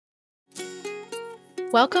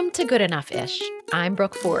Welcome to Good Enough-ish. I'm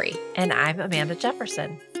Brooke Forey. And I'm Amanda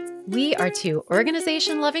Jefferson. We are two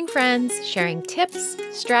organization-loving friends sharing tips,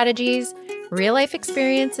 strategies, real-life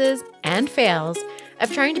experiences, and fails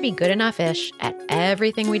of trying to be good enough-ish at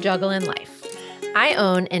everything we juggle in life. I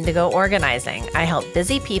own Indigo Organizing. I help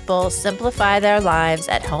busy people simplify their lives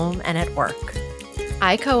at home and at work.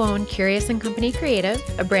 I co-own Curious & Company Creative,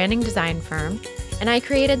 a branding design firm, and I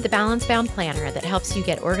created the Balance Bound Planner that helps you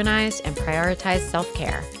get organized and prioritize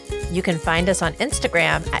self-care. You can find us on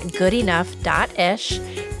Instagram at goodenoughh.ish,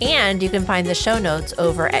 and you can find the show notes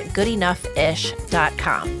over at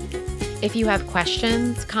goodenoughish.com. If you have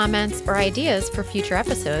questions, comments, or ideas for future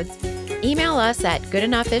episodes, email us at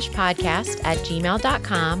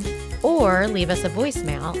goodenoughishpodcast@gmail.com or leave us a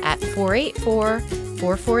voicemail at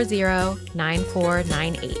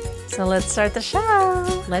 484-440-9498. So let's start the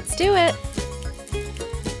show. Let's do it.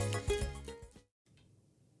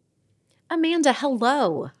 Amanda,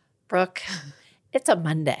 hello. Brooke, it's a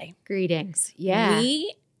Monday. Greetings. Yeah.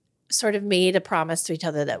 We sort of made a promise to each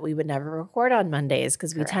other that we would never record on Mondays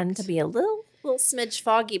because we tend to be a little smidge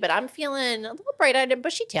foggy, but I'm feeling a little bright-eyed and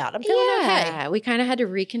bushy-tailed. I'm feeling okay. We kind of had to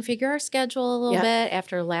reconfigure our schedule a little bit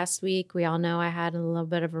after last week. We all know I had a little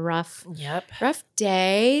bit of a rough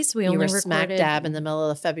day. So we only recorded smack dab in the middle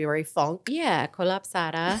of the February funk. Yeah,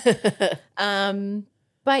 colapsada.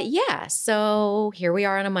 But yeah, so here we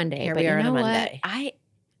are on a Monday. But you know what? I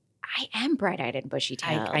am bright-eyed and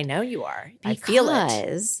bushy-tailed. I know you are. I feel it.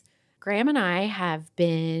 Because Graham and I have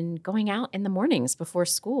been going out in the mornings before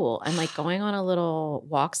school and like going on a little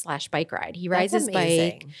walk/bike ride. He rides his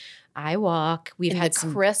bike. I walk. We've had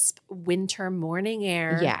some crisp winter morning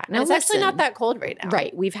air. Yeah. Now, it's actually not that cold right now.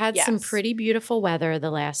 Right. We've had some pretty beautiful weather the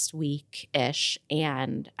last week-ish.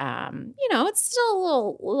 And, it's still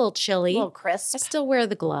a little chilly. A little crisp. I still wear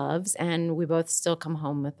the gloves and we both still come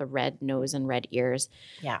home with a red nose and red ears.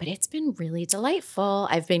 Yeah. But it's been really delightful.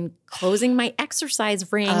 I've been closing my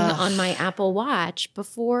exercise ring on my Apple Watch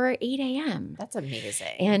before 8 a.m. That's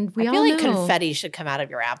amazing. And I feel like confetti should come out of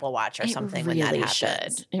your Apple Watch or something when that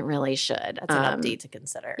happens. It really should. That's an update to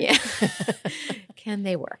consider. Yeah. Can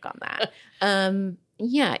they work on that?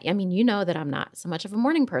 Yeah. I mean, you know that I'm not so much of a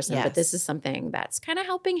morning person, but this is something that's kind of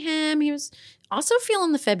helping him. He was also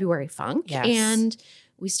feeling the February funk and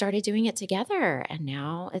we started doing it together and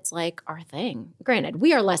now it's like our thing. Granted,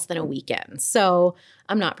 we are less than a weekend, so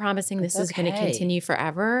I'm not promising this is going to continue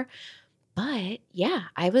forever. But yeah,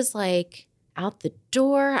 I was like out the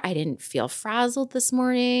door. I didn't feel frazzled this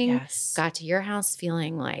morning. Yes. Got to your house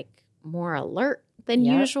feeling like more alert than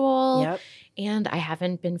usual. Yep. And I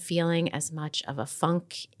haven't been feeling as much of a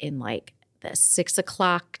funk in like the 6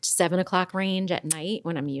 o'clock, 7 o'clock range at night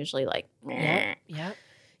when I'm usually like,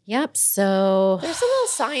 Yep. So there's a little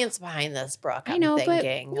science behind this, Brooke. I know,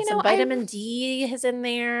 thinking. but some vitamin D is in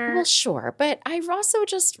there. Well, sure, but I also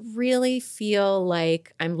just really feel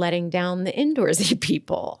like I'm letting down the indoorsy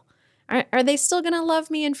people. Are they still going to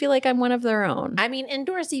love me and feel like I'm one of their own? I mean,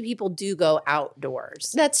 indoorsy people do go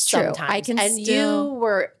outdoors. That's true. Sometimes. You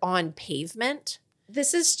were on pavement.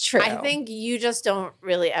 This is true. I think you just don't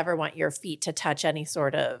really ever want your feet to touch any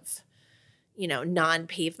sort of,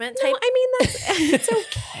 non-pavement type. No, I mean, it's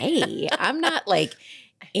okay. I'm not like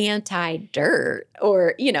anti-dirt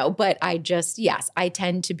or, but I just, I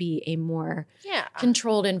tend to be a more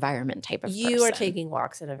controlled environment type of person. You are taking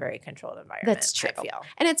walks in a very controlled environment. That's true. I feel.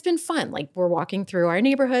 And it's been fun. Like we're walking through our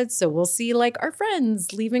neighborhood. So we'll see like our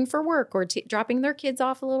friends leaving for work or dropping their kids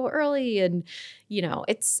off a little early. And,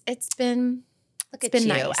 it's been... Look at you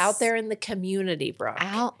nice. Out there in the community, Brooke.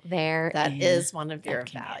 Out there. That is one of your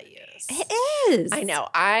values. It is. I know.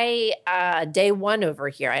 Day one over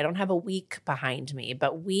here, I don't have a week behind me,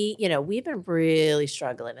 but we've been really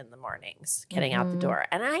struggling in the mornings getting out the door.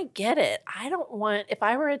 And I get it. If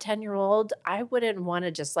I were a 10-year-old, I wouldn't want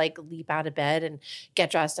to just like leap out of bed and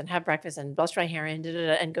get dressed and have breakfast and brush my hair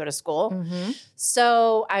and go to school. Mm-hmm.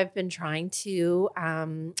 So I've been trying to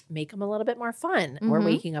make them a little bit more fun. Mm-hmm. We're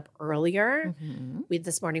waking up earlier. Mm-hmm.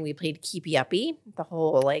 This morning we played Keepy Uppy, the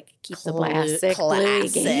whole like keep classic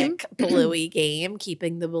Bluey game,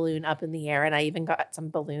 keeping the balloon up in the air. And I even got some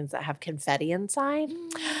balloons that have confetti inside.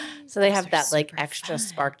 So they have that like extra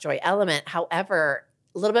spark joy element. However,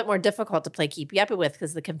 a little bit more difficult to play Keepy Uppy with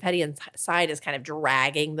because the confetti inside is kind of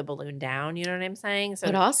dragging the balloon down. You know what I'm saying? So,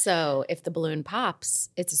 but also if the balloon pops,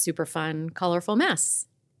 it's a super fun, colorful mess.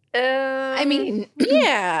 I mean,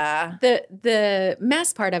 yeah. The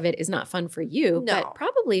mess part of it is not fun for you, but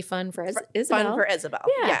probably fun for Isabel. Fun for Isabel.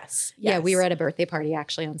 Yeah. Yes. Yeah, we were at a birthday party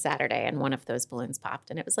actually on Saturday, and one of those balloons popped,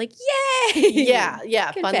 and it was like, yay!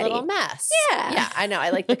 Yeah. Confetti. Fun little mess. Yeah. Yeah, I know. I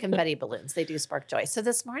like the confetti balloons. They do spark joy. So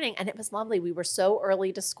this morning, and it was lovely, we were so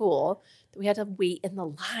early to school that we had to wait in the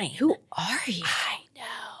line. Who are you? I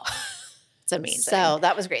know. It's amazing. So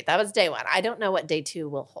that was great. That was day one. I don't know what day two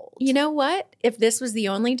will hold. You know what? If this was the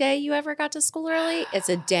only day you ever got to school early, it's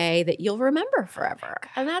a day that you'll remember forever.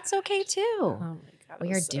 And that's okay too. Oh my God.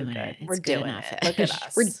 We are doing it. We're doing it. Look at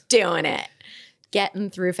us. We're doing it. Getting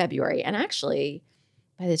through February. And actually,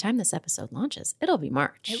 by the time this episode launches, it'll be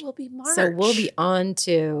March. It will be March. So we'll be on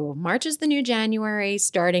to March is the new January,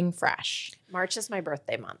 starting fresh. March is my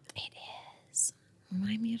birthday month. It is.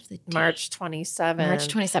 Remind me of the date. March 27th. March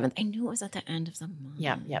 27th. I knew it was at the end of the month.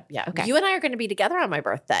 Yep. Okay. You and I are going to be together on my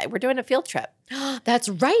birthday. We're doing a field trip. That's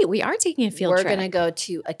right. We are taking a field trip. We're going to go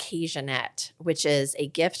to Occasionette, which is a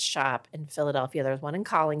gift shop in Philadelphia. There's one in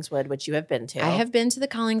Collingswood, which you have been to. I have been to the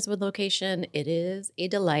Collingswood location. It is a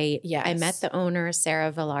delight. Yes. I met the owner,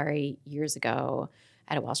 Sarah Villari, years ago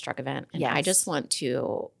at a Wellstruck event. And I just want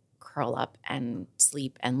to curl up and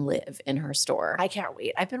sleep and live in her store. I can't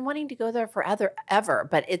wait. I've been wanting to go there forever,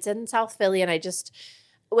 but it's in South Philly, and I just,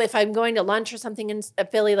 if I'm going to lunch or something in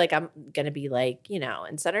Philly, like I'm going to be like,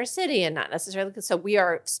 in Center City and not necessarily. So we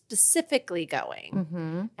are specifically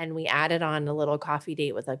going, and we added on a little coffee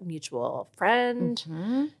date with a mutual friend.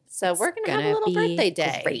 So we're going to have a little birthday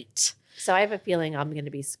day. Great. So I have a feeling I'm going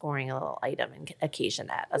to be scoring a little item in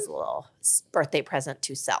Occasionette as a little birthday present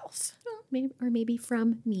to self. Maybe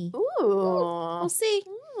from me. Ooh. We'll see.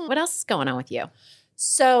 What else is going on with you?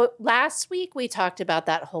 So last week we talked about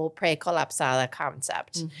that whole pre-collapsada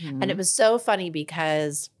concept. And it was so funny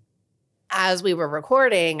because as we were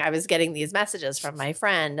recording, I was getting these messages from my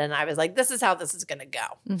friend, and I was like, this is how this is going to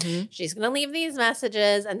go. She's going to leave these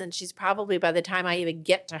messages, and then she's probably, by the time I even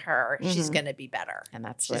get to her, she's going to be better. And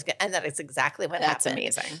that is exactly what happened. That's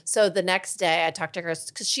amazing. So the next day I talked to her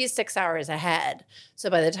because she's 6 hours ahead. So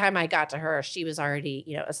by the time I got to her, she was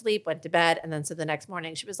already, asleep, went to bed. And then so the next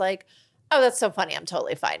morning she was like, oh, that's so funny. I'm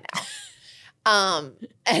totally fine now.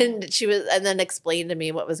 And then explained to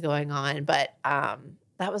me what was going on. But,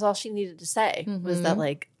 that was all she needed to say was that,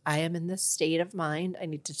 like, I am in this state of mind. I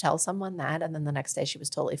need to tell someone that. And then the next day she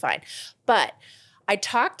was totally fine. But I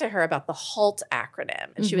talked to her about the HALT acronym,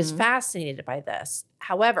 and she was fascinated by this.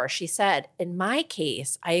 However, she said, in my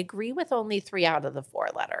case, I agree with only 3 out of the 4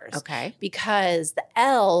 letters. Okay. Because the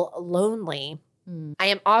L, lonely, I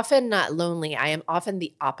am often not lonely. I am often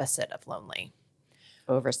the opposite of lonely.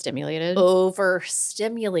 Overstimulated,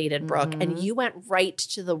 Brooke. And you went right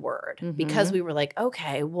to the word because we were like,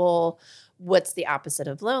 okay, well, what's the opposite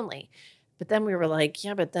of lonely? But then we were like,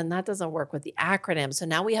 yeah, but then that doesn't work with the acronym. So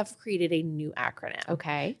now we have created a new acronym.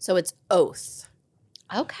 Okay. So it's OATH.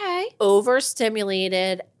 Okay.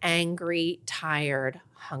 Overstimulated, angry, tired,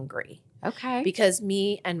 hungry. Okay. Because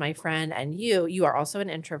me and my friend and you are also an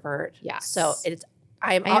introvert. Yes. So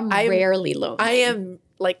I am rarely lonely. I am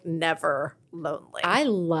like never lonely. I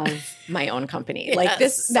love my own company. Yes.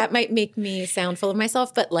 Like that might make me sound full of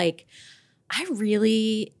myself, but like I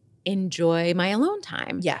really enjoy my alone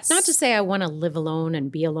time. Yes. Not to say I want to live alone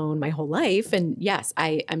and be alone my whole life. And yes,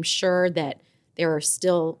 I'm sure that there are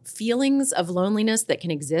still feelings of loneliness that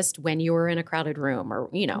can exist when you are in a crowded room or,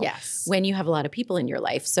 when you have a lot of people in your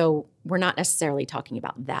life. So we're not necessarily talking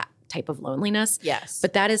about that type of loneliness. Yes.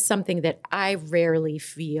 But that is something that I rarely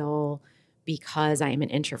feel because I am an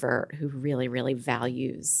introvert who really, really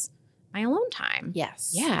values my alone time.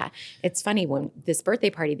 Yes. Yeah. It's funny, when this birthday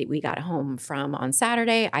party that we got home from on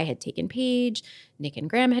Saturday, I had taken Paige, Nick and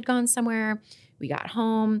Graham had gone somewhere. We got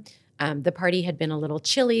home. The party had been a little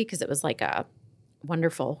chilly because it was like a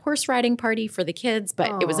wonderful horse riding party for the kids,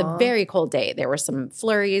 but it was a very cold day. There were some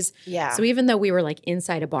flurries. Yeah. So even though we were like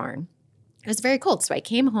inside a barn, it was very cold. So I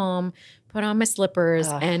came home, put on my slippers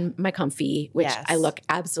and my comfy, which I look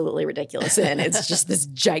absolutely ridiculous in. It's just this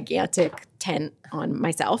gigantic tent on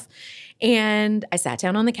myself. And I sat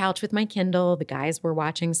down on the couch with my Kindle. The guys were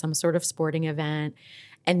watching some sort of sporting event.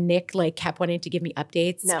 And Nick kept wanting to give me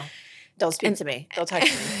updates. No, don't speak to me. Don't talk to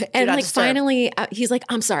me. And finally, he's like,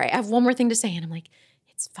 I'm sorry, I have one more thing to say. And I'm like,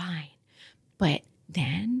 it's fine. But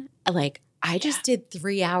then I just did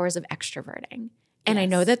 3 hours of extroverting. And I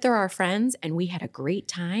know that they're our friends and we had a great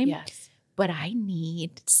time. Yes. but I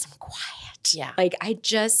need some quiet. Yeah. Like I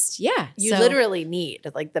just, You literally need,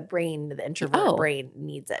 like the introvert brain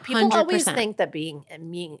needs it. People 100%. always think that being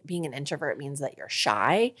an introvert means that you're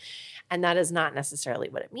shy. And that is not necessarily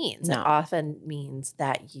what it means. No. It often means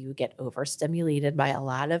that you get overstimulated by a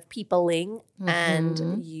lot of peopling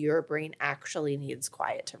and your brain actually needs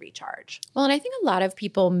quiet to recharge. Well, and I think a lot of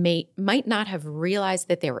people might not have realized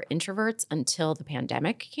that they were introverts until the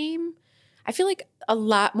pandemic came. I feel like a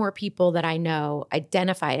lot more people that I know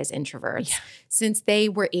identify as introverts since they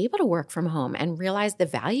were able to work from home and realize the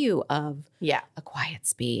value of a quiet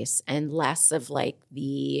space and less of like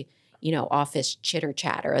the, office chitter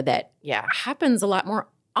chatter that happens a lot more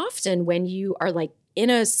often when you are like in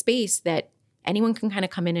a space that anyone can kind of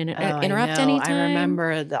come in and interrupt anytime. I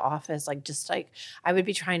remember the office, I would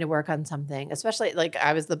be trying to work on something, especially like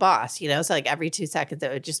I was the boss, so like every 2 seconds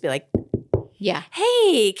it would just be like,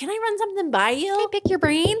 hey, can I run something by you? Can I pick your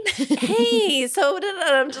brain? Hey, so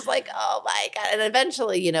I'm just like, oh my God. And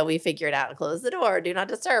eventually, we figure it out and close the door, do not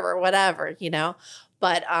disturb or whatever,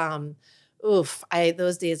 But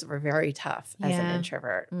those days were very tough as an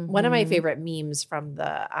introvert. One of my favorite memes from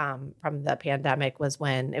the pandemic was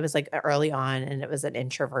when it was like early on and it was an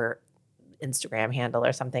introvert Instagram handle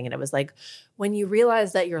or something. And it was like, when you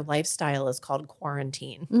realize that your lifestyle is called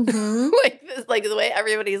quarantine, like the way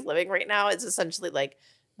everybody's living right now is essentially like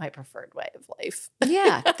my preferred way of life.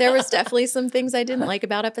 Yeah, there was definitely some things I didn't like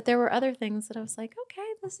about it, but there were other things that I was like, okay,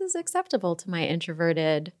 this is acceptable to my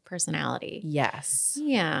introverted personality. Yes.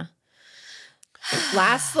 Yeah.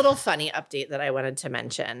 Last little funny update that I wanted to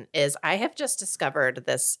mention is I have just discovered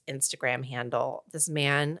this Instagram handle. This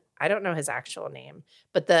man, I don't know his actual name,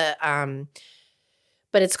 but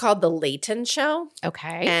it's called The Layton Show.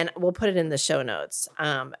 Okay. And we'll put it in the show notes.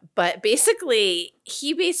 But basically,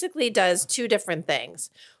 he does 2 different things.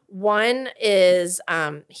 One is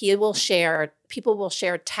people will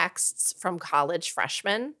share texts from college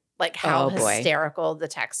freshmen, like how hysterical the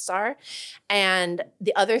texts are. And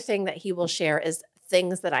the other thing that he will share is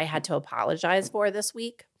things that I had to apologize for this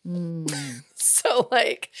week. So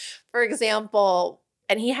like, for example,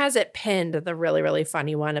 and he has it pinned, the really, really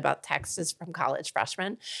funny one about texts from college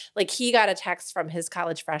freshmen. Like he got a text from his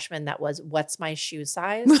college freshman that was, "What's my shoe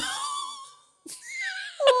size?"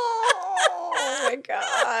 Oh my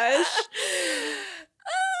gosh.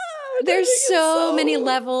 There's so many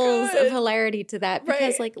levels of hilarity to that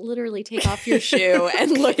because like literally take off your shoe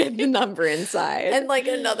and look at the number inside. And like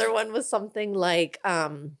another one was something like,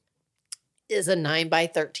 is a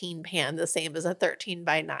 9x13 pan the same as a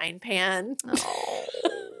 13x9 pan? Oh,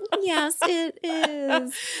 yes, it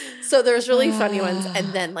is. So there's really funny ones.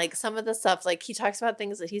 And then like some of the stuff, like he talks about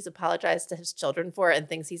things that he's apologized to his children for and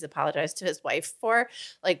things he's apologized to his wife for.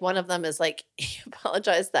 Like one of them is like, he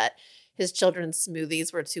apologized that his children's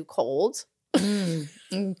smoothies were too cold.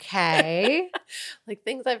 Okay. Like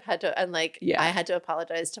things I've had to, and like I had to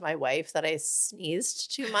apologize to my wife that I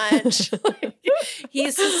sneezed too much. Like,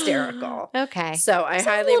 he's hysterical. Okay. So I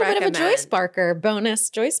highly recommend. A bit of a Joyce Barker, bonus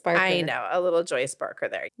Joyce Barker. I know, a little Joyce Barker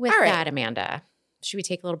there. With that, Amanda, should we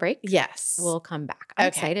take a little break? Yes. We'll come back. I'm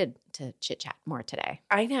excited to chit chat more today.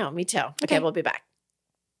 I know, me too. Okay, we'll be back.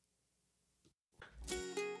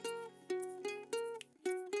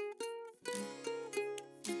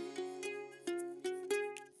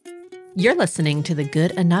 You're listening to the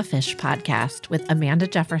Good Enough-ish podcast with Amanda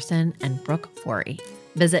Jefferson and Brooke Forey.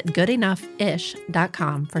 Visit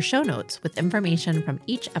goodenoughIsh.com for show notes with information from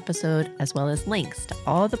each episode, as well as links to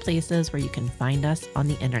all the places where you can find us on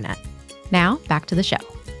the internet. Now, back to the show.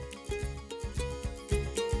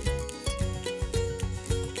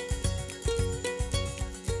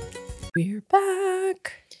 We're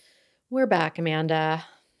back. We're back, Amanda.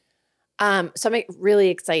 So I'm really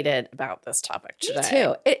excited about this topic today. Me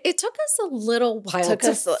too. It took us a little while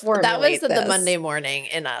to formulate that was this. The Monday morning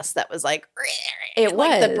in us that was like, it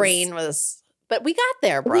was. The brain was, but we got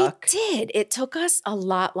there, Brooke. We did. It took us a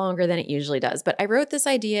lot longer than it usually does. But I wrote this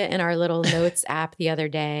idea in our little notes app the other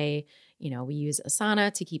day. We use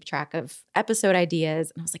Asana to keep track of episode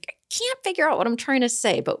ideas. And I was like, I can't figure out what I'm trying to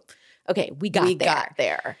say, but okay, we got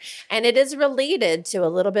there. And it is related to a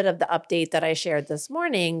little bit of the update that I shared this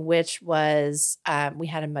morning, which was we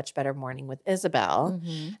had a much better morning with Isabel.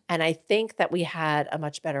 Mm-hmm. And I think that we had a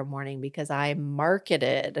much better morning because I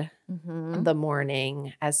marketed the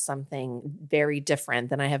morning as something very different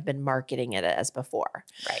than I have been marketing it as before.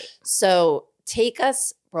 Right. So take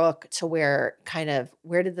us, Brooke, to where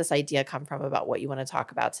did this idea come from about what you want to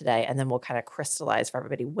talk about today? And then we'll kind of crystallize for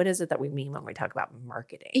everybody. What is it that we mean when we talk about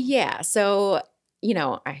marketing? Yeah. So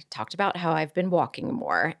I talked about how I've been walking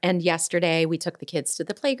more. And yesterday we took the kids to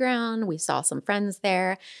the playground. We saw some friends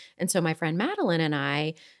there. And so my friend Madeline and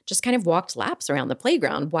I just kind of walked laps around the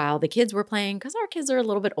playground while the kids were playing, because our kids are a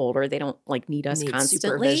little bit older. They don't need us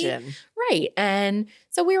constantly. Supervision. Right. And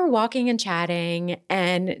so we were walking and chatting,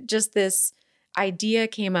 and just this idea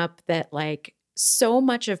came up that so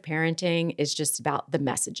much of parenting is just about the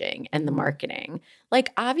messaging and the marketing.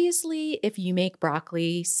 Obviously, if you make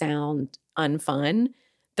broccoli sound unfun,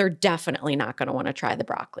 they're definitely not going to want to try the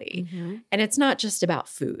broccoli. Mm-hmm. And it's not just about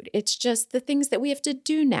food. It's just the things that we have to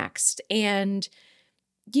do next. And,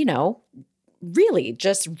 really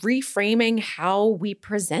just reframing how we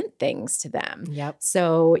present things to them. Yep.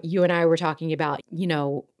 So you and I were talking about,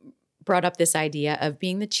 brought up this idea of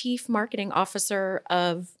being the chief marketing officer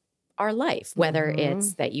of our life, whether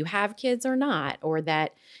it's that you have kids or not, or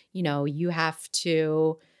that, you have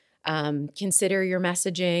to consider your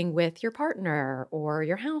messaging with your partner or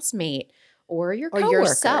your housemate or your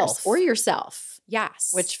coworkers or yourself.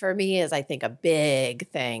 Yes. Which for me is, I think, a big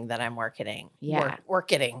thing that I'm working. Yeah.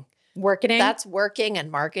 Working. That's working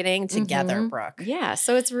and marketing together, Brooke. Yeah.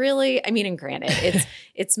 So it's really, and granted,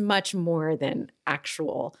 it's much more than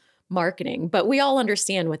actual marketing, but we all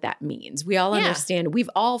understand what that means. We all understand. We've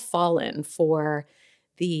all fallen for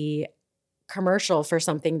the commercial for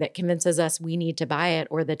something that convinces us we need to buy it,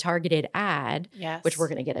 or the targeted ad, which we're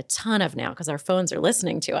going to get a ton of now because our phones are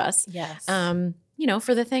listening to us. Yes.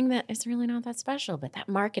 For the thing that is really not that special, but that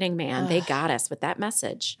marketing, man, they got us with that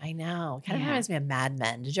message. I know. Kind of reminds me of Mad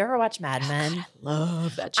Men. Did you ever watch Mad Men? God, I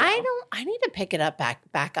love that show. I need to pick it up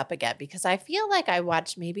back up again, because I feel like I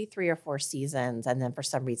watched maybe 3 or 4 seasons and then for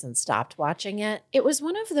some reason stopped watching it. It was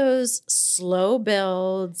one of those slow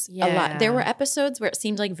builds. Yeah. A lot. There were episodes where it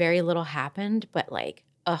seemed like very little happened, but I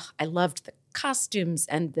loved the costumes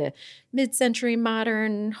and the mid-century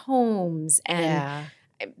modern homes, and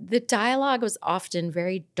the dialogue was often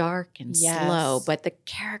very dark and slow, but the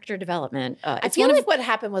character development. I feel like what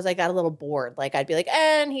happened was I got a little bored. I'd be like,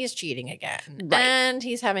 and he's cheating again. Right. And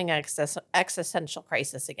he's having an existential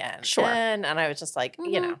crisis again. Sure. And I was just like,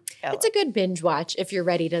 It's a good binge watch if you're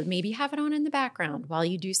ready to maybe have it on in the background while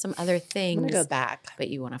you do some other things. I'm going to go back. But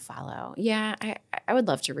you want to follow. Yeah, I would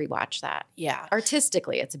love to rewatch that. Yeah.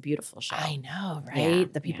 Artistically, it's a beautiful show. I know, right? Yeah,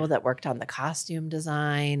 the people that worked on the costume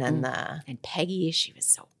design and and Peggy, she was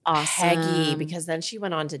so awesome. Peggy, because then she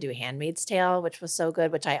went on to do Handmaid's Tale, which was so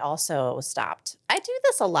good, which I also stopped. I do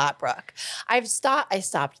this a lot, Brooke. I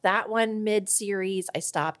stopped that one mid-series. I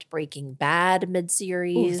stopped Breaking Bad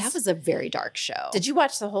mid-series. Ooh, that was a very dark show. Did you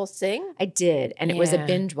watch the whole thing? I did, and it was a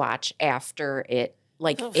binge watch after it.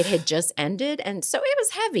 It had just ended, and so it was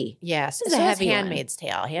heavy. Yes, it was a heavy Handmaid's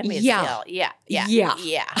Tale. Handmaid's Tale. Yeah.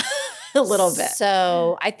 A little bit.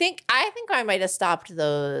 So I think I might have stopped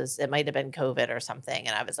those. It might have been COVID or something.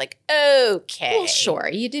 And I was like, okay. Well, sure.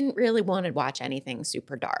 You didn't really want to watch anything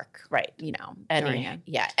super dark. Right. Anywho.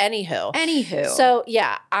 So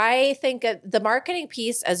I think the marketing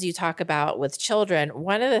piece, as you talk about with children,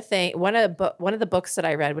 one of the books that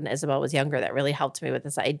I read when Isabel was younger that really helped me with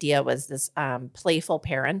this idea was this playful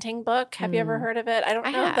parenting book. Have you ever heard of it? I don't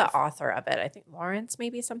know the author of it. I think Lawrence,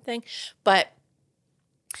 maybe something. But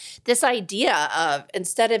this idea of,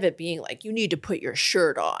 instead of it being like, you need to put your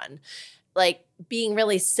shirt on, being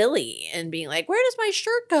really silly and being like, where does my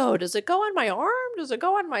shirt go? Does it go on my arm? Does it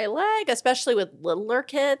go on my leg? Especially with littler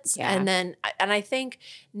kids. Yeah. And I think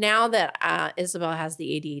now that Isabel has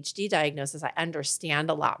the ADHD diagnosis, I understand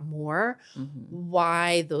a lot more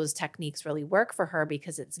why those techniques really work for her,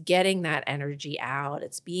 because it's getting that energy out.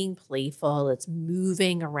 It's being playful. It's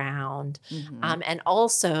moving around. And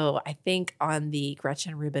also, I think on the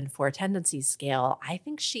Gretchen Rubin 4 tendencies scale, I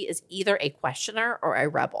think she is either a questioner or a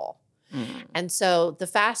rebel. And so the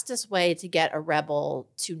fastest way to get a rebel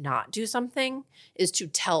to not do something is to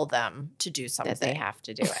tell them to do something. That they have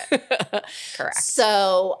to do it. Correct.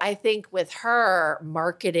 So I think with her,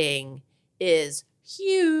 marketing is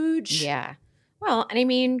huge. Yeah. Well,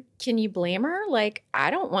 and can you blame her?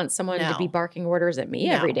 I don't want someone to be barking orders at me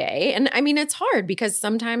every day. And it's hard because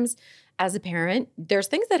sometimes as a parent, there's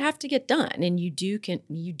things that have to get done. And you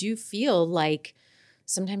do feel like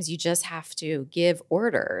sometimes you just have to give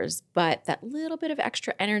orders, but that little bit of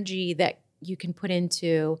extra energy that you can put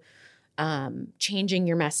into changing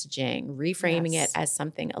your messaging, reframing it as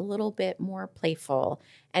something a little bit more playful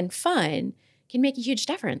and fun can make a huge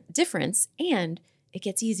difference. And it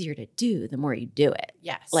gets easier to do the more you do it.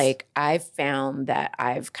 Yes. I've found that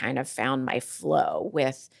I've kind of found my flow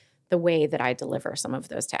with the way that I deliver some of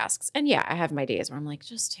those tasks. And yeah, I have my days where I'm like,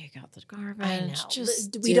 just take out the garbage. I know.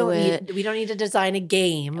 Just we don't need to design a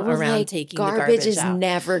game around like, taking the garbage is out.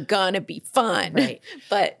 never gonna be fun. Right.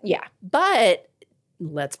 But yeah. But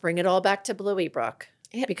let's bring it all back to Bluey, Brooke.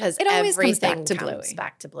 Because it always everything comes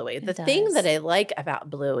back to Bluey. It The does. thing that I like about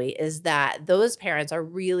Bluey is that those parents are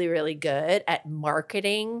really, really good at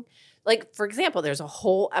marketing. Like, for example, there's a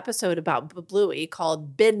whole episode about Bluey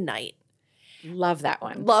called Bin Night. Love that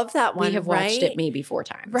one. We have watched it maybe 4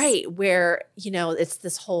 times. Right. Where, it's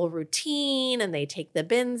this whole routine and they take the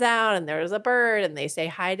bins out and there's a bird and they say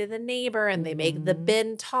hi to the neighbor and they make the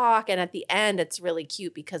bin talk. And at the end, it's really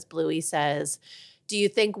cute because Bluey says, do you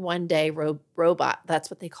think one day robot, that's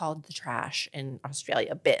what they called the trash in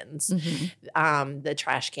Australia, bins, the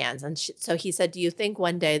trash cans. And so he said, do you think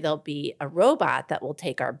one day there'll be a robot that will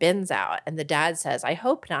take our bins out? And the dad says, I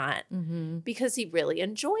hope not, because he really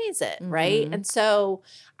enjoys it, right? And so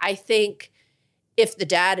I think if the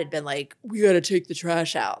dad had been like, we got to take the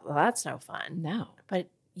trash out, well, that's no fun. No. But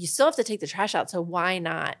you still have to take the trash out. So why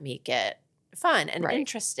not make it fun and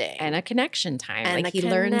interesting and a connection time? And like he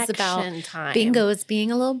learns about Bingo's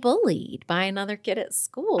being a little bullied by another kid at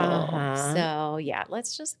school. So yeah,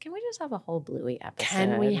 can we just have a whole Bluey episode?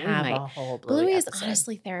 Can we have a whole Bluey episode? Is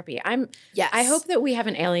honestly therapy. I hope that we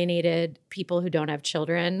haven't alienated people who don't have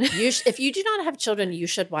children. If you do not have children, you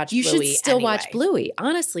should watch you Bluey. You should still watch Bluey.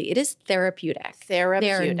 Honestly, it is therapeutic. There are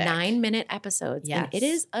 9-minute episodes and it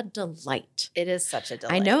is a delight. It is such a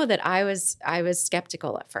delight. I know that I was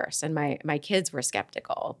skeptical at first and my kids were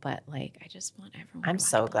skeptical, but like I just want everyone. I'm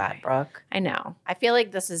so glad, Brooke. I know. I feel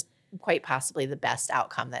like this is quite possibly the best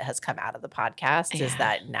outcome that has come out of the podcast is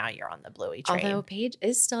that now you're on the Bluey train. Although Paige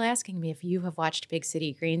is still asking me if you have watched Big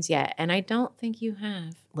City Greens yet, and I don't think you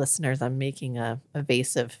have. Listeners, I'm making a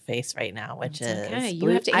evasive face right now, which is okay. You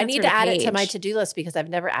have to. I need to add it to my to-do list because I've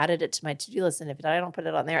never added it to my to-do list, and if I don't put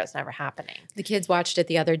it on there, it's never happening. The kids watched it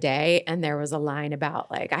the other day, and there was a line about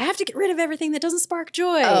like, I have to get rid of everything that doesn't spark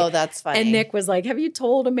joy. Oh, that's funny. And Nick was like, have you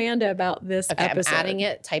told Amanda about this episode? I'm adding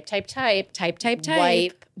it. Type.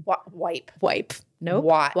 Wipe. Nope.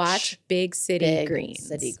 Watch Big City Greens.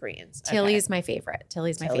 City Greens. Okay. Tilly's my favorite.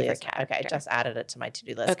 Tilly's my favorite cat. Okay, I just added it to my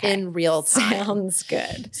to-do list in real time. Sounds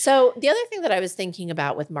good. So the other thing that I was thinking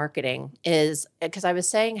about with marketing is because I was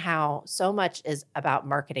saying how so much is about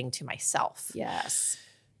marketing to myself. Yes.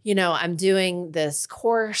 I'm doing this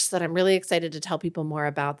course that I'm really excited to tell people more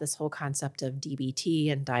about, this whole concept of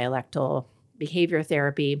DBT and dialectal behavior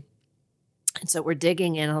therapy. And so we're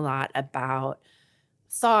digging in a lot about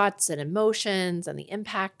thoughts and emotions and the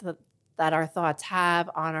impact that our thoughts have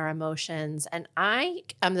on our emotions. And I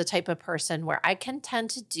am the type of person where I can tend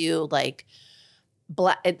to do like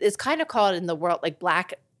it's kind of called in the world like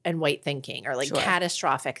black and white thinking or like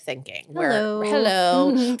catastrophic thinking. Where I'll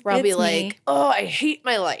be like, oh, I hate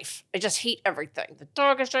my life. I just hate everything. The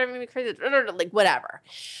dog is driving me crazy. Like whatever.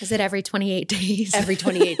 Is it every 28 days? Every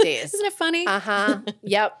 28 days. Isn't it funny?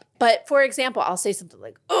 Yep. But for example, I'll say something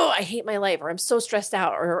like, oh, I hate my life, or I'm so stressed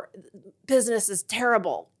out, or business is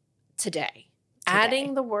terrible today.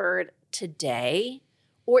 Adding the word today,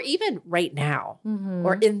 or even right now,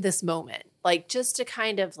 or in this moment, like just to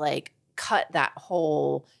kind of like cut that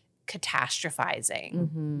whole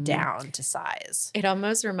catastrophizing down to size. It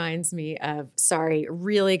almost reminds me of,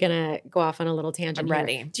 really gonna go off on a little tangent. I'm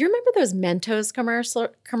ready. Do you remember those Mentos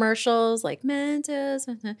commercials? Like Mentos,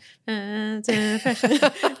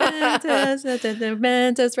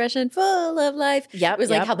 Mentos fresh and full of life. Yep. It was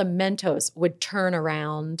like how the Mentos would turn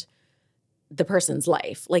around the person's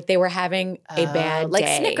life. Like they were having a bad like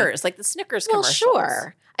day. Snickers, like the Snickers commercials. Well,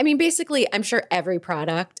 sure. I mean, basically, I'm sure every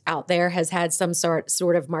product out there has had some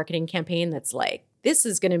sort of marketing campaign that's like, this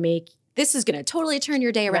is going to totally turn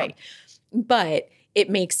your day around. Right. But it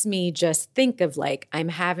makes me just think of like, I'm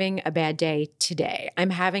having a bad day today. I'm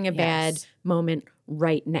having a bad moment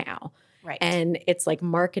right now. Right. And it's like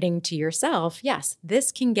marketing to yourself. Yes,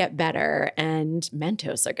 this can get better. And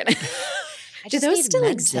Mentos are going to. Do those still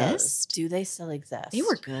exist? Do they still exist? They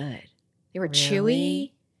were good. They were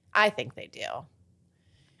chewy. I think they do.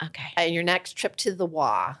 Okay. And your next trip to the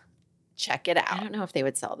WA, check it out. I don't know if they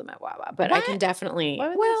would sell them at Wawa, but I can definitely.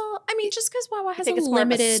 Well, I mean, just because Wawa has a limited more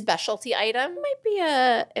of a specialty item,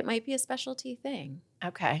 it might be a specialty thing.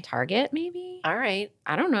 Okay. Target, maybe. All right.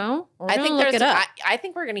 I don't know. I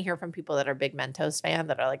think we're going to hear from people that are big Mentos fan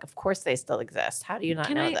that are like, of course they still exist. How do you not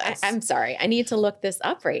know this? I'm sorry. I need to look this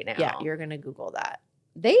up right now. Yeah, you're going to Google that.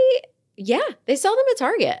 They sell them at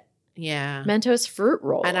Target. Yeah. Mentos fruit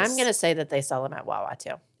rolls. And I'm going to say that they sell them at Wawa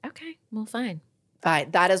too. Okay. Well, fine. Fine.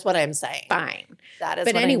 That is what I'm saying. Fine. That is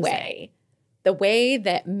but what anyway, I'm saying. the way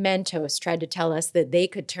that Mentos tried to tell us that they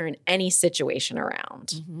could turn any situation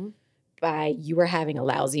around by you were having a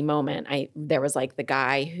lousy moment. There was like the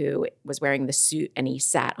guy who was wearing the suit and he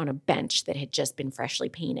sat on a bench that had just been freshly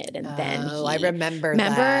painted. And I remember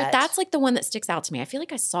that. That's like the one that sticks out to me. I feel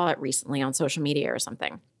like I saw it recently on social media or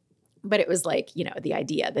something. But it was like, the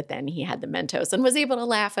idea that then he had the Mentos and was able to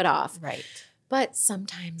laugh it off. Right. But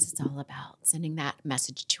sometimes it's all about sending that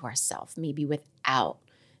message to ourselves, maybe without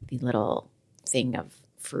the little thing of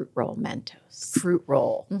fruit roll Mentos. Fruit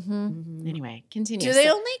roll. Anyway, continue. Do they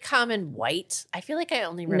only come in white? I feel like I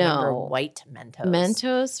only remember white Mentos.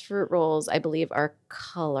 Mentos fruit rolls, I believe, are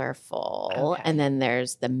colorful. Okay. And then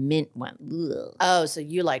there's the mint one. Ugh. Oh, so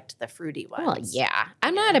you liked the fruity ones. Well, yeah.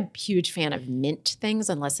 I'm not a huge fan of mint things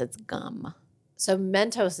unless it's gum. So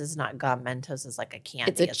Mentos is not gum. Mentos is like a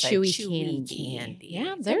candy. It's a chewy candy.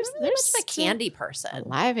 Yeah, there's a candy person.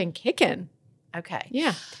 Alive and kicking. Okay.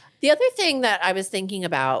 Yeah. The other thing that I was thinking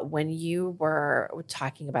about when you were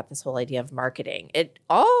talking about this whole idea of marketing, it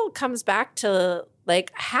all comes back to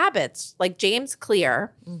like habits. Like James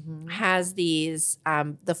Clear has these,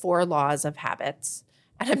 the 4 laws of habits.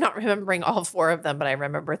 And I'm not remembering all 4 of them, but I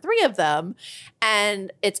remember 3 of them.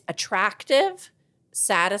 And it's attractive,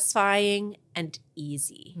 satisfying, and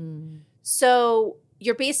easy. So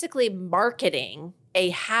you're basically marketing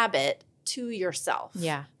a habit to yourself.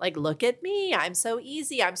 Yeah. Like, look at me. I'm so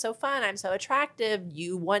easy. I'm so fun. I'm so attractive.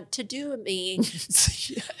 You want to do me.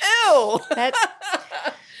 Ew.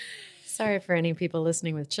 Sorry for any people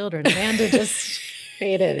listening with children. Amanda just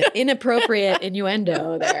made an inappropriate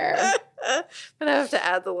innuendo there. But I have to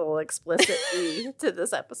add the little explicit E to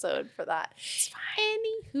this episode for that. It's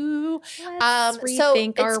fine. Anywho. So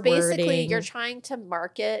it's basically wording. You're trying to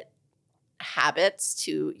market habits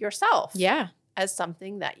to yourself. Yeah. As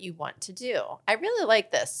something that you want to do. I really like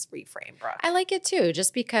this reframe, Brooke. I like it too,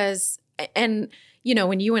 just because, and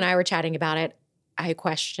when you and I were chatting about it, I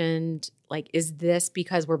questioned, like, is this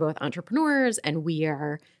because we're both entrepreneurs and we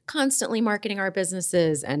are constantly marketing our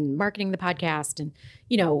businesses and marketing the podcast? And,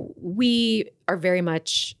 we are very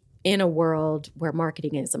much in a world where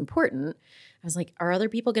marketing is important. I was like, are other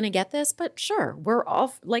people going to get this? But sure, we're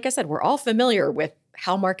all, like I said, we're all familiar with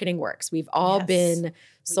how marketing works. We've all been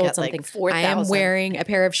sold something. Like 4,000. I am wearing a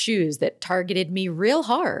pair of shoes that targeted me real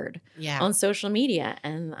hard on social media.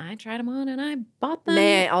 And I tried them on and I bought them.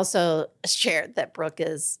 May I also share that Brooke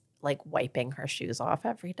is like wiping her shoes off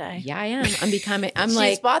every day? Yeah, I am.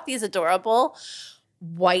 She's bought these adorable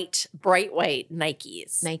bright white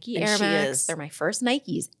Nikes. Nike Air Max. They're my first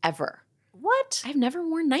Nikes ever. What? I've never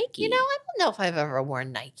worn Nike. I don't know if I've ever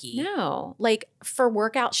worn Nike. No. Like for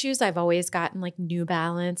workout shoes, I've always gotten like New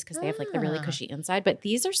Balance because they have like the really cushy inside. But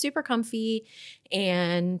these are super comfy.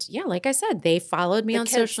 And yeah, like I said, they followed me on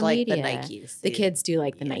social media. The Nikes. The kids do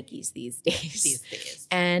like the Nikes these days.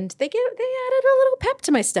 And they added a little pep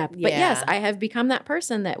to my step. But yes, I have become that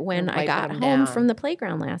person that when I got home from the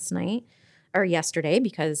playground yesterday,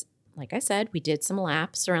 because like I said, we did some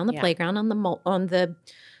laps around the playground on the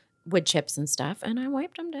wood chips and stuff, and I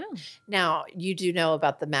wiped them down. Now, you do know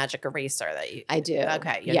about the magic eraser I do.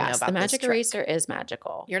 Okay. You know about the magic eraser is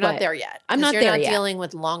magical. You're not there yet. I'm not there yet. You're not dealing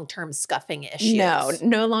with long-term scuffing issues.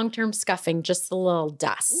 No long-term scuffing, just the little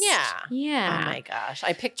dust. Yeah. Oh my gosh.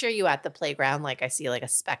 I picture you at the playground, like I see like a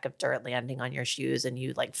speck of dirt landing on your shoes and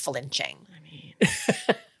you like flinching.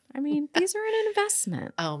 I mean, these are an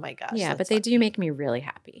investment. Oh my gosh. Yeah, but they do make me really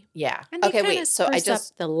happy. Yeah. And they wait. So I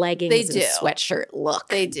just the leggings and sweatshirt look.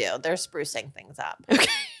 They do. They're sprucing things up. Okay.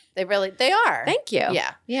 They are. Thank you.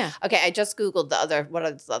 Yeah. Okay. I just Googled what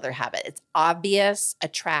is the other habit? It's obvious,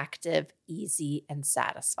 attractive, easy, and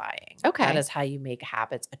satisfying. Okay. That is how you make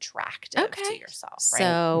habits attractive to yourself. Right?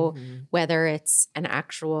 So whether it's an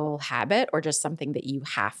actual habit or just something that you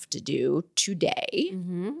have to do today.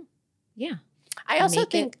 Yeah. I also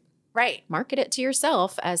think, market it to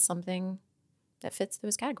yourself as something that fits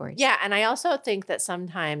those categories. Yeah. And I also think that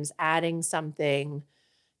sometimes adding something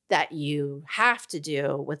that you have to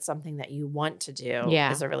do with something that you want to do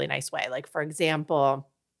is a really nice way. Like, for example,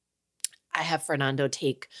 I have Fernando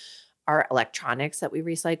take our electronics that we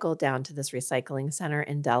recycle down to this recycling center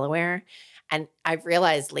in Delaware. And I've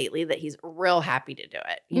realized lately that he's real happy to do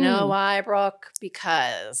it. You know why, Brooke?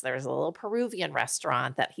 Because there's a little Peruvian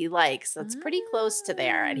restaurant that he likes that's pretty close to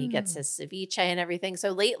there. And he gets his ceviche and everything. So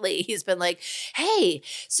lately he's been like, hey,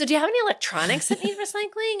 so do you have any electronics that need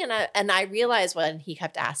recycling? And I realized when he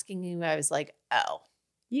kept asking me, I was like, oh.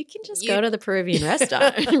 You can just go to the Peruvian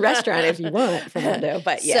restaurant if you want, Fernando.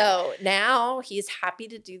 But yeah. So now he's happy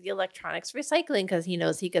to do the electronics recycling because he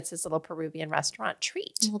knows he gets his little Peruvian restaurant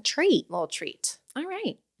treat. Little treat. All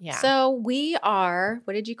right. Well, Yeah. So we are,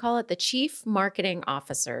 what did you call it? The chief marketing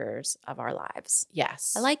officers of our lives.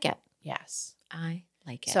 Yes. I like it. Yes. I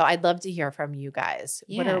like it. So I'd love to hear from you guys.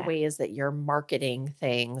 What are Yeah. ways that you're marketing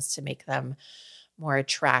things to make them more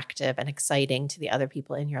attractive and exciting to the other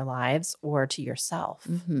people in your lives or to yourself?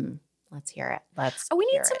 Mm-hmm. Let's hear it. We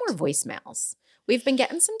need some more voicemails. We've been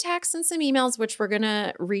getting some texts and some emails, which we're going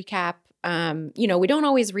to recap. We don't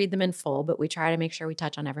always read them in full, but we try to make sure we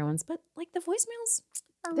touch on everyone's. But like the voicemails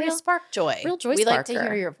are They real. spark joy. Real joy We sparker. like to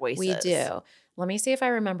hear your voices. We do. Let me see if I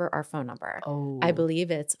remember our phone number. Oh. I believe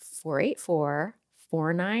it's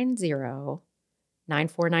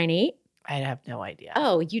 484-490-9498. I have no idea.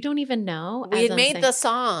 Oh, you don't even know? We had made the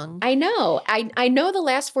song. I know. I know the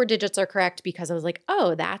last 4 digits are correct because I was like,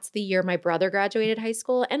 oh, that's the year my brother graduated high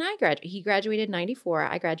school and he graduated 94.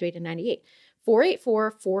 I graduated 98.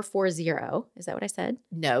 484-440. Is that what I said?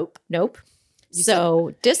 Nope.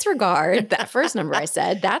 So disregard that first number I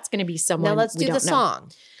said. That's going to be someone. Now let's do the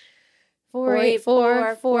song.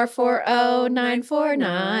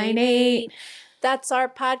 484-440-9498. That's our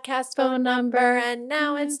podcast phone number. And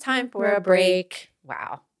now it's time for a break.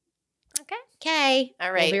 Wow. Okay.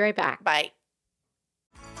 All right. We'll be right back. Bye.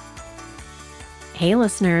 Hey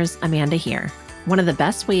listeners, Amanda here. One of the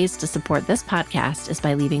best ways to support this podcast is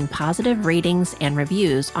by leaving positive ratings and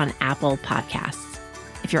reviews on Apple Podcasts.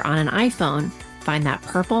 If you're on an iPhone, find that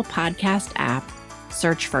purple podcast app,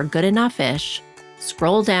 search for Good Enough-ish,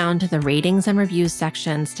 scroll down to the ratings and reviews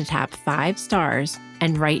sections to tap 5 stars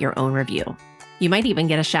and write your own review. You might even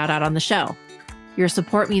get a shout out on the show. Your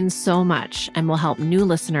support means so much and will help new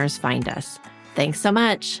listeners find us. Thanks so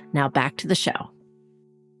much. Now back to the show.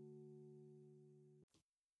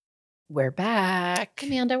 We're back.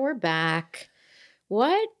 Amanda, we're back.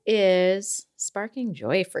 What is sparking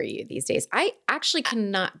joy for you these days? I actually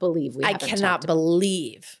cannot believe we haven't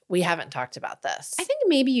we haven't talked about this. I think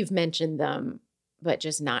maybe you've mentioned them, but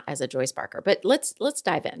just not as a joy sparker. But let's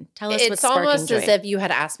dive in. Tell us what's sparking joy. It's almost as if you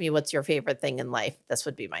had asked me what's your favorite thing in life. This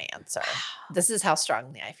would be my answer. This is how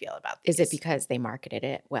strongly I feel about these. Is it because they marketed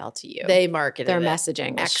it well to you? They marketed their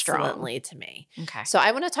messaging excellently to me. Okay. So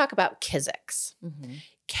I want to talk about Kizik. Mm-hmm.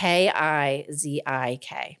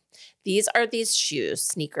 Kizik. These are these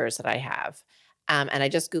sneakers that I have. And I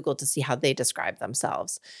just Googled to see how they describe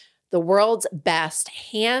themselves. The world's best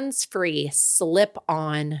hands-free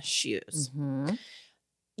slip-on shoes. Mm-hmm.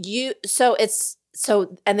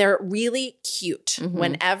 And they're really cute. Mm-hmm.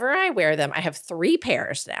 Whenever I wear them, I have 3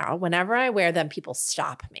 pairs now. Whenever I wear them, people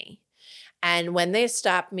stop me. And when they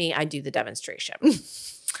stop me, I do the demonstration.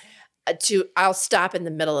 I'll stop in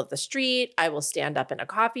the middle of the street. I will stand up in a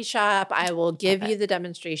coffee shop. I will give you the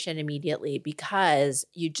demonstration immediately because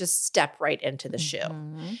you just step right into the shoe.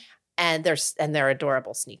 And they're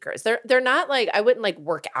adorable sneakers. They're not like, I wouldn't like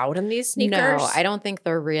work out in these sneakers. No, I don't think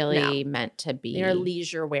they're really meant to be. They're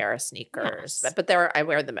leisure wear sneakers, Yes. but I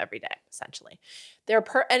wear them every day essentially.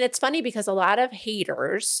 And it's funny because a lot of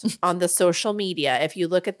haters on the social media, if you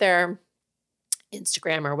look at their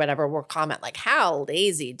Instagram or whatever, will comment like, how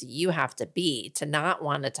lazy do you have to be to not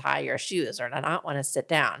want to tie your shoes or to not want to sit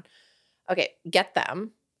down? Okay, get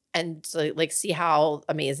them and see how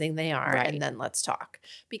amazing they are. Right. And then let's talk.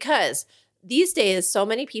 Because these days, so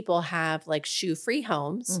many people have like shoe-free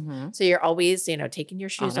homes. Mm-hmm. So you're always, taking your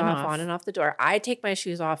shoes On and off, off. on and off the door. I take my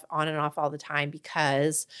shoes off, on and off all the time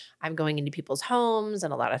because I'm going into people's homes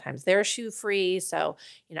and a lot of times they're shoe-free. So,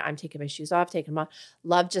 I'm taking my shoes off, taking them off.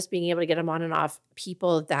 Love just being able to get them on and off.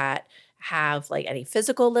 People that have like any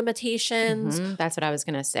physical limitations. Mm-hmm. That's what I was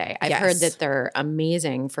going to say. I've heard that they're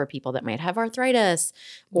amazing for people that might have arthritis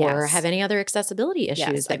or have any other accessibility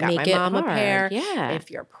issues that make it hard. A pair. Yeah.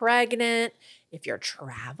 If you're pregnant, if you're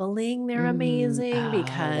traveling, they're amazing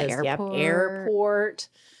because airport.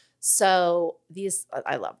 So these,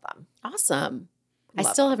 I love them. Awesome. I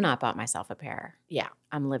still have not bought myself a pair. Yeah.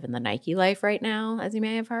 I'm living the Nike life right now, as you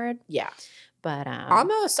may have heard. Yeah. But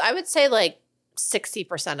almost, I would say like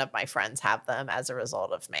 60% of my friends have them as a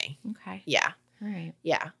result of me. Okay. Yeah. All right.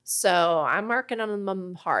 Yeah. So I'm marking on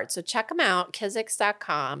them hard. So check them out,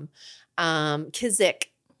 kizik.com,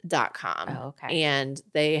 kizik.com. Oh, okay. And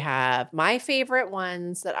they have my favorite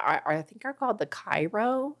ones that I think are called the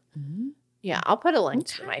Cairo. Mm-hmm. Yeah. I'll put a link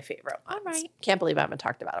to my favorite ones. All right. Can't believe I haven't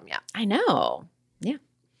talked about them yet. I know. Yeah.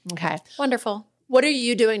 Okay. Wonderful. What are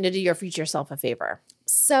you doing to do your future self a favor?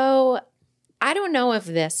 So I don't know if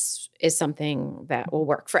this is something that will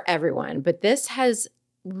work for everyone, but this has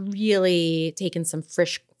really taken some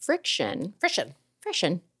friction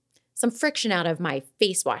out of my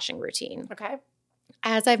face washing routine. Okay.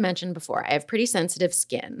 As I've mentioned before, I have pretty sensitive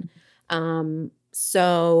skin.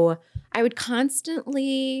 So I would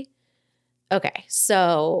constantly Okay.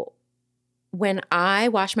 So when I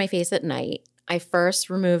wash my face at night, I first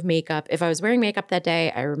remove makeup. If I was wearing makeup that day,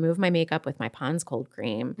 I remove my makeup with my Pond's cold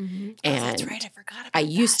cream. Mm-hmm. And that's right. I forgot about I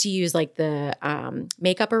used to use like the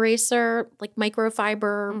makeup eraser, like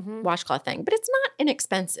microfiber washcloth thing, but it's not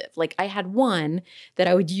inexpensive. Like I had one that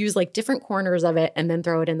I would use like different corners of it and then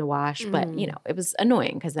throw it in the wash. But, you know, it was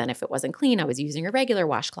annoying because then if it wasn't clean, I was using a regular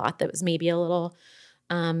washcloth that was maybe a little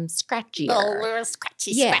scratchier. Oh, a little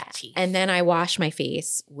scratchy. And then I wash my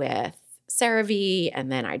face with CeraVe and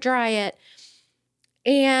then I dry it.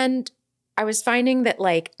 And I was finding that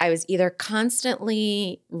like I was either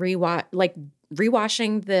constantly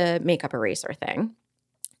rewashing the makeup eraser thing,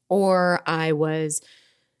 or I was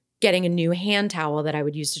getting a new hand towel that I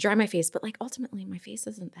would use to dry my face. But like ultimately my face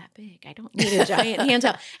isn't that big. I don't need a giant hand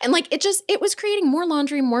towel. And like it was creating more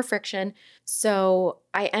laundry, more friction. So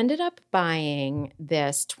I ended up buying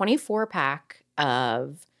this 24-pack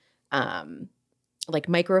of like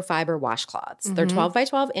microfiber washcloths. They're 12 by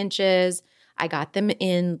 12 inches. I got them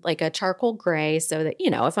in like a charcoal gray so that,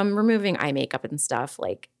 you know, if I'm removing eye makeup and stuff,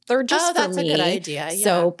 like they're just for me. That's a good idea. Yeah.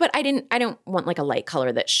 So, but I don't want like a light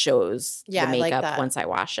color that shows the makeup like once I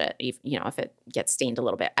wash it. You know, if it gets stained a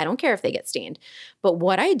little bit, I don't care if they get stained. But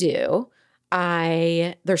what I do,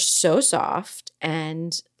 they're so soft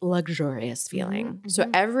and luxurious feeling. So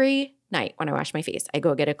every night when I wash my face, I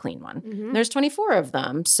go get a clean one. There's 24 of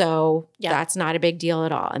them. So that's not a big deal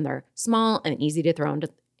at all. And they're small and easy to throw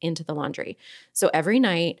into the laundry. So every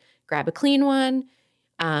night, grab a clean one,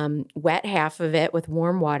 wet half of it with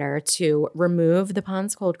warm water to remove the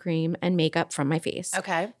Pond's cold cream and makeup from my face.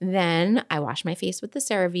 Okay. Then I wash my face with the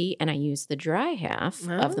CeraVe and I use the dry half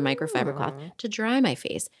of the microfiber cloth to dry my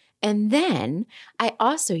face. And then I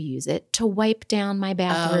also use it to wipe down my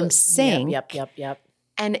bathroom sink. Yep.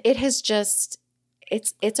 And it has just...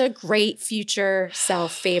 It's a great future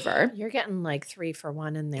self favor. You're getting like 3 for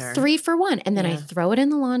 1 in there. 3 for 1. And then I throw it in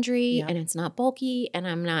the laundry and it's not bulky and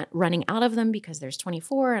I'm not running out of them because there's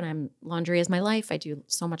 24 and laundry is my life. I do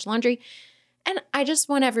so much laundry. And I just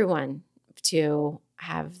want everyone to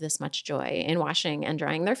have this much joy in washing and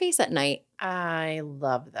drying their face at night. I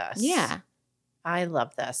love this. Yeah. I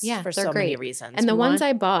love this for they're so great. many reasons. And the ones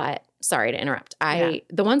I bought, sorry to interrupt.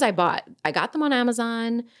 The ones I bought, I got them on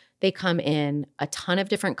Amazon. They come in a ton of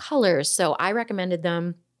different colors. So I recommended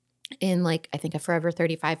them in like, I think a Forever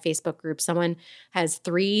 35 Facebook group. Someone has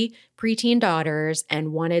 3 preteen daughters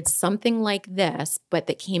and wanted something like this, but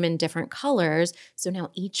that came in different colors. So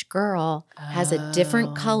now each girl has a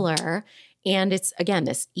different color. And it's, again,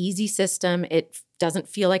 this easy system. It doesn't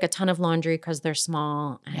feel like a ton of laundry because they're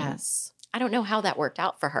small. Yes. I don't know how that worked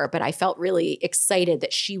out for her, but I felt really excited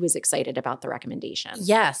that she was excited about the recommendation.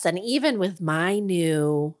 Yes. And even with my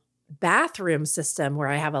new bathroom system where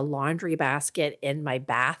I have a laundry basket in my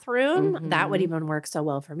bathroom, that would even work so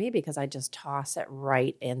well for me because I just toss it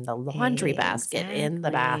right in the laundry basket in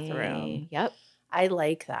the bathroom. Yep. I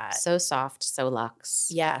like that. So soft, so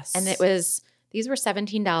luxe. Yes. And these were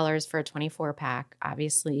 $17 for a 24 pack.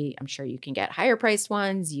 Obviously, I'm sure you can get higher priced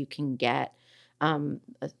ones. You can get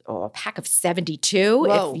a pack of 72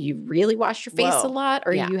 if you really wash your face a lot,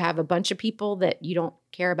 or you have a bunch of people that you don't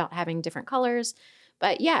care about having different colors.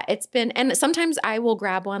 But yeah, it's been, and sometimes I will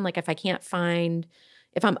grab one. Like if I'm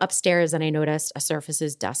upstairs and I notice a surface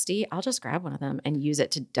is dusty, I'll just grab one of them and use it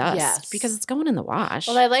to dust because it's going in the wash.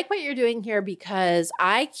 Well, I like what you're doing here because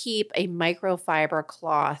I keep a microfiber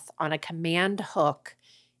cloth on a command hook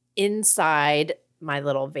inside my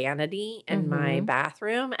little vanity in my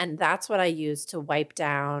bathroom. And that's what I use to wipe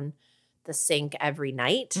down the sink every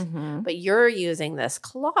night. But you're using this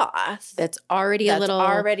cloth that's already a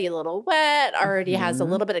little wet, already has a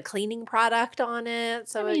little bit of cleaning product on it.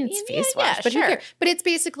 So I mean, it's face wash, but sure. But it's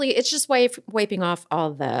just wiping off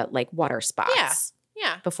all the like water spots.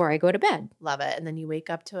 Yeah. Before I go to bed. Love it. And then you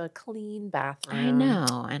wake up to a clean bathroom. I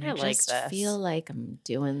know. And I like just this. Feel like I'm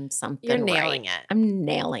doing something You're nailing it. I'm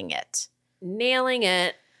nailing it. Nailing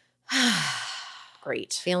it.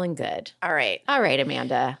 Great. Feeling good. All right,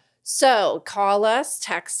 Amanda. So call us,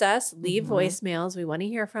 text us, leave voicemails. We want to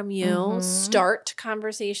hear from you. Start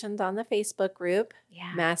conversations on the Facebook group.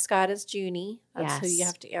 Yeah. Mascot is Junie. That's who you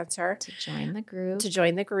have to answer. To join the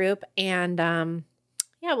group. And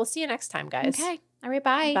we'll see you next time, guys. Okay. All right.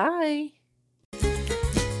 Bye. Bye.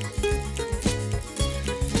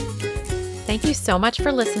 Thank you so much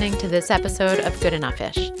for listening to this episode of Good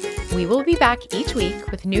Enough-ish. We will be back each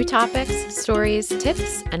week with new topics, stories,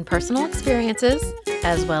 tips, and personal experiences,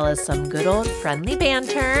 as well as some good old friendly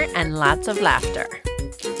banter and lots of laughter.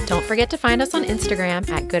 Don't forget to find us on Instagram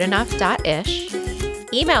at goodenoughh.ish.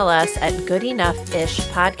 Email us at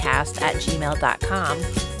goodenoughishpodcast@gmail.com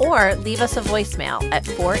or leave us a voicemail at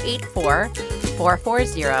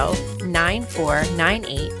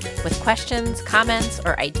 484-440-9498 with questions, comments,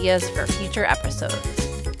 or ideas for future episodes.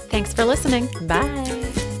 Thanks for listening. Bye.